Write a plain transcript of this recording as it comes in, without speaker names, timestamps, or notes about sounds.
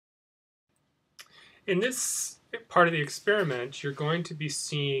In this part of the experiment, you're going to be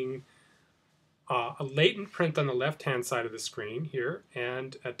seeing a latent print on the left-hand side of the screen here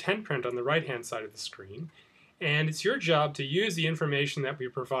and a 10 print on the right-hand side of the screen. And it's your job to use the information that we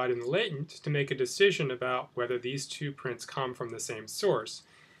provide in the latent to make a decision about whether these two prints come from the same source.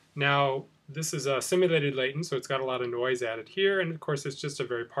 Now, this is a simulated latent, so it's got a lot of noise added here, and of course it's just a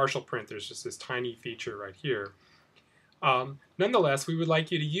very partial print. There's just this tiny feature right here. Nonetheless, we would like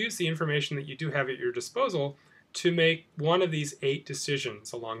you to use the information that you do have at your disposal to make one of these 8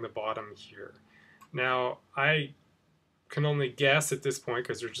 decisions along the bottom here. Now, I can only guess at this point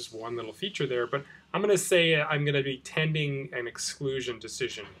because there's just one little feature there, but I'm going to say I'm going to be tending an exclusion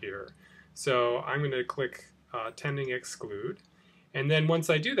decision here. So I'm going to click tending exclude. And then once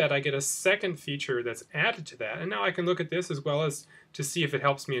I do that, I get a second feature that's added to that. And now I can look at this as well as to see if it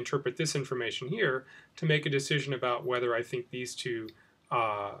helps me interpret this information here to make a decision about whether I think these two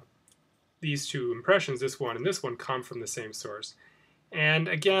impressions, this one and this one, come from the same source. And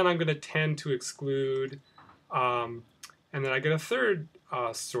again, I'm going to tend to exclude. And then I get a third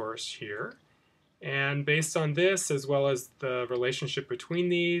source here. And based on this, as well as the relationship between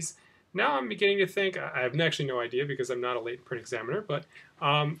these, now I'm beginning to think, I have actually no idea because I'm not a latent print examiner, but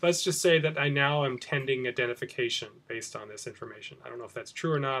let's just say that I now am tending identification based on this information. I don't know if that's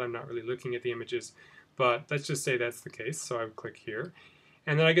true or not. I'm not really looking at the images, but let's just say that's the case. So I would click here.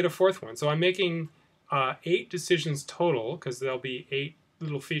 And then I get a fourth one. So I'm making 8 decisions total because there'll be 8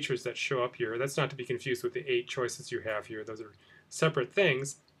 little features that show up here. That's not to be confused with the 8 choices you have here. Those are separate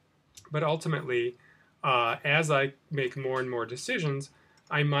things. But ultimately, as I make more and more decisions,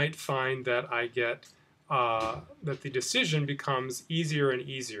 I might find that I get that the decision becomes easier and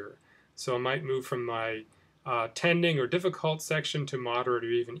easier. So I might move from my tending or difficult section to moderate or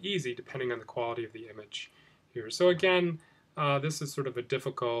even easy, depending on the quality of the image here. So again, this is sort of a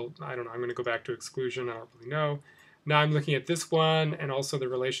difficult, I don't know, I'm going to go back to exclusion, I don't really know. Now I'm looking at this one and also the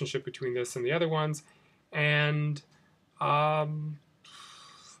relationship between this and the other ones. And I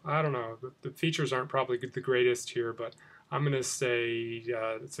don't know, the features aren't probably the greatest here, but I'm going to say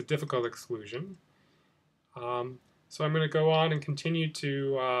it's a difficult exclusion. So I'm going to go on and continue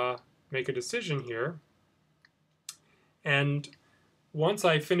to make a decision here. And once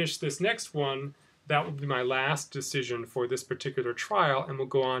I finish this next one, that will be my last decision for this particular trial, and we'll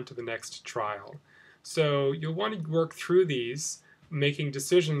go on to the next trial. So you'll want to work through these, making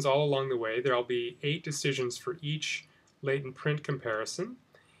decisions all along the way. There'll be 8 decisions for each latent print comparison.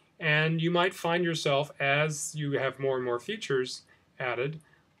 And you might find yourself, as you have more and more features added,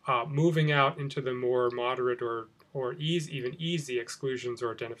 moving out into the more moderate or even easy exclusions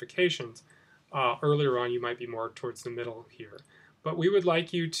or identifications. Earlier on, you might be more towards the middle here. But we would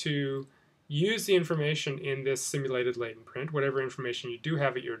like you to use the information in this simulated latent print, whatever information you do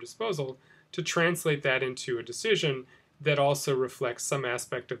have at your disposal, to translate that into a decision that also reflects some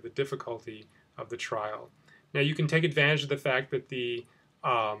aspect of the difficulty of the trial. Now, you can take advantage of the fact that the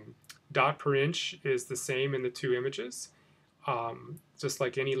dot per inch is the same in the 2 images, just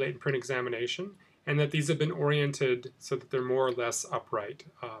like any latent print examination, and that these have been oriented so that they're more or less upright.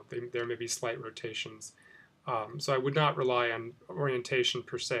 There may be slight rotations. So I would not rely on orientation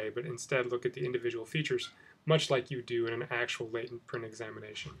per se, but instead look at the individual features, much like you do in an actual latent print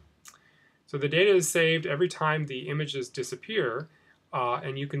examination. So the data is saved every time the images disappear,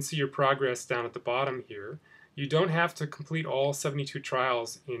 and you can see your progress down at the bottom here. You don't have to complete all 72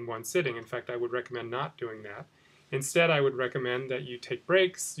 trials in one sitting. In fact, I would recommend not doing that. Instead, I would recommend that you take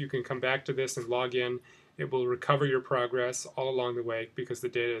breaks. You can come back to this and log in. It will recover your progress all along the way because the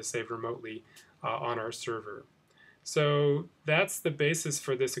data is saved remotely on our server. So that's the basis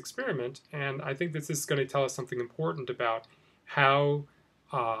for this experiment, and I think this is going to tell us something important about how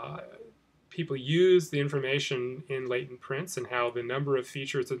people use the information in latent prints and how the number of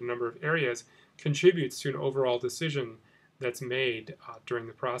features or the number of areas contributes to an overall decision that's made during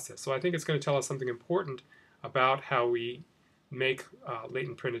the process. So I think it's going to tell us something important about how we make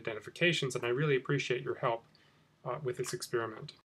latent print identifications, and I really appreciate your help with this experiment.